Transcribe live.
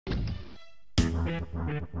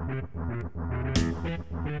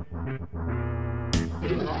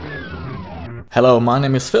Hello, my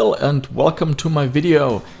name is Phil and welcome to my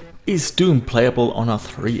video. Is Doom playable on a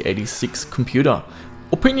 386 computer?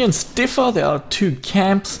 Opinions differ, there are two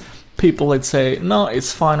camps. People that say, no,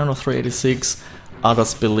 it's fine on a 386.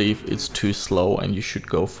 Others believe it's too slow and you should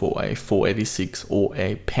go for a 486 or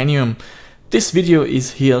a Pentium. This video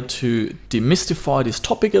is here to demystify this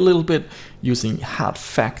topic a little bit using hard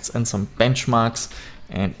facts and some benchmarks,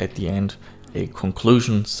 and at the end a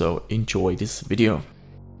conclusion, so enjoy this video.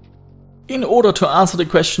 In order to answer the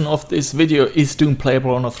question of this video, is Doom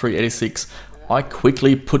playable on a 386, I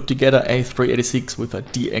quickly put together a 386 with a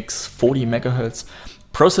DX 40 MHz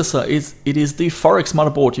processor. It is the Forex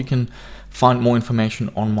motherboard. You can find more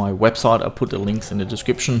information on my website. I put the links in the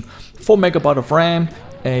description. 4 MB of RAM,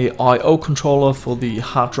 a I/O controller for the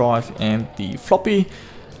hard drive and the floppy,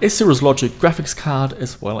 a Cirrus Logic graphics card,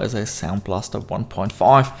 as well as a Sound Blaster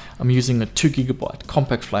 1.5. I'm using a 2 GB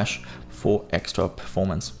compact flash for extra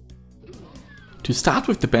performance. To start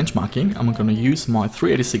with the benchmarking, I'm going to use my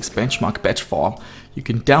 386 benchmark batch file. You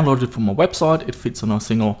can download it from my website. It fits on a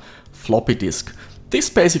single floppy disk. This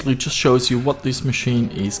basically just shows you what this machine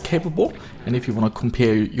is capable, and if you want to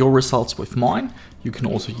compare your results with mine, you can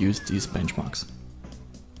also use these benchmarks.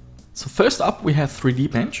 So first up we have 3D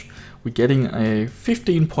Bench. We're getting a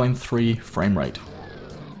 15.3 frame rate.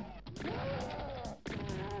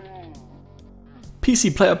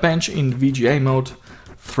 PC Player Bench in VGA mode,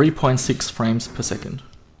 3.6 frames per second.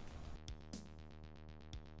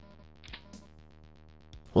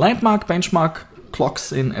 Landmark benchmark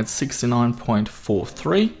clocks in at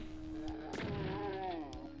 69.43.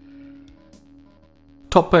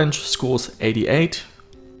 Top bench scores 88.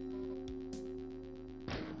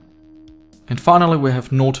 And finally we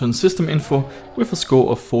have Norton System Info with a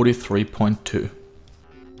score of 43.2.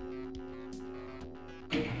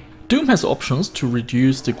 Doom has options to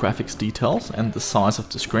reduce the graphics details and the size of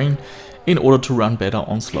the screen in order to run better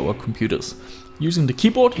on slower computers. Using the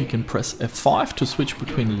keyboard you can press F5 to switch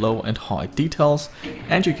between low and high details,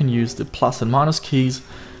 and you can use the plus and minus keys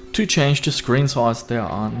to change the screen size. There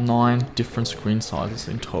are 9 different screen sizes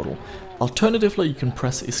in total. Alternatively, you can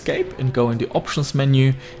press Escape and go in the options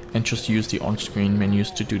menu and just use the on-screen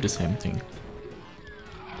menus to do the same thing.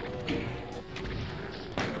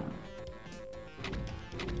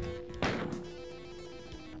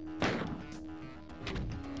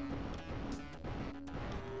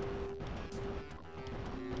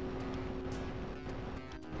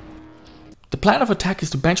 The plan of attack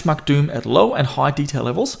is to benchmark Doom at low and high detail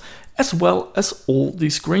levels, as well as all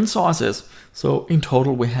the screen sizes. So in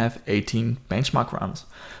total we have 18 benchmark runs.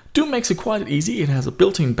 Doom makes it quite easy. It has a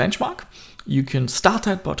built-in benchmark. You can start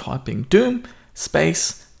that by typing Doom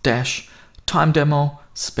space dash time demo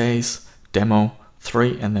space demo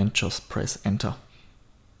 3 and then just press enter.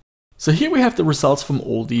 So here we have the results from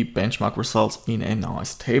all the benchmark results in a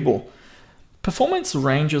nice table. Performance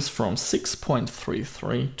ranges from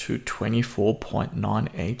 6.33 to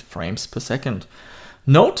 24.98 frames per second.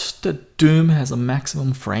 Note that Doom has a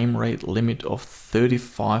maximum frame rate limit of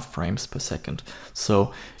 35 frames per second.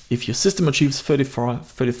 So if your system achieves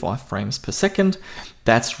 35 frames per second,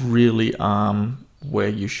 that's really where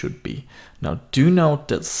you should be. Now do note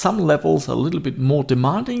that some levels are a little bit more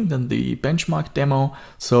demanding than the benchmark demo,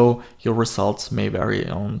 so your results may vary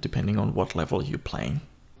depending on what level you're playing.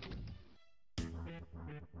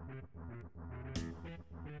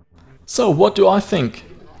 So what do I think?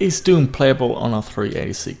 Is Doom playable on a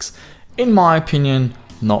 386? In my opinion,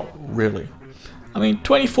 not really. I mean,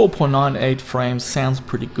 24.98 frames sounds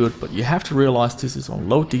pretty good, but you have to realize this is on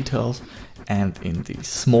low details and in the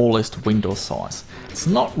smallest window size. It's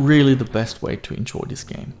not really the best way to enjoy this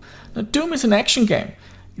game. Now, Doom is an action game.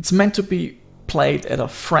 It's meant to be played at a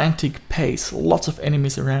frantic pace, lots of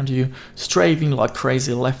enemies around you, strafing like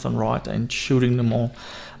crazy left and right and shooting them all.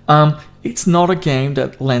 It's not a game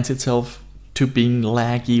that lends itself to being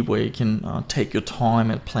laggy, where you can take your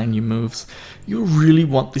time and plan your moves. You really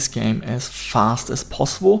want this game as fast as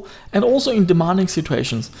possible, and also in demanding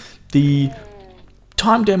situations. The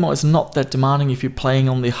time demo is not that demanding. If you're playing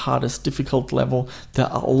on the hardest difficult level, there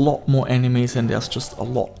are a lot more enemies and there's just a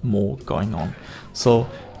lot more going on. So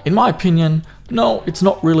in my opinion, no, it's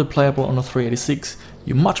not really playable on a 386.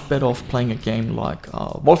 You're much better off playing a game like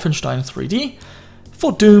Wolfenstein 3D.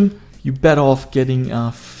 For Doom, you're better off getting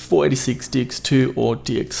 486 DX2 or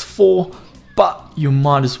DX4, but you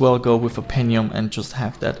might as well go with a Pentium and just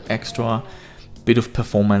have that extra bit of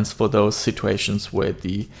performance for those situations where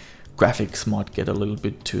the graphics might get a little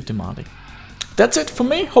bit too demanding. That's it for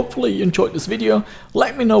me. Hopefully you enjoyed this video.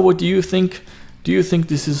 Let me know what you think. Do you think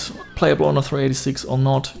this is playable on a 386 or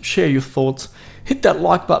not? Share your thoughts. Hit that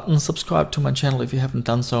like button, subscribe to my channel if you haven't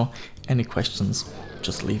done so. Any questions,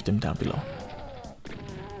 just leave them down below.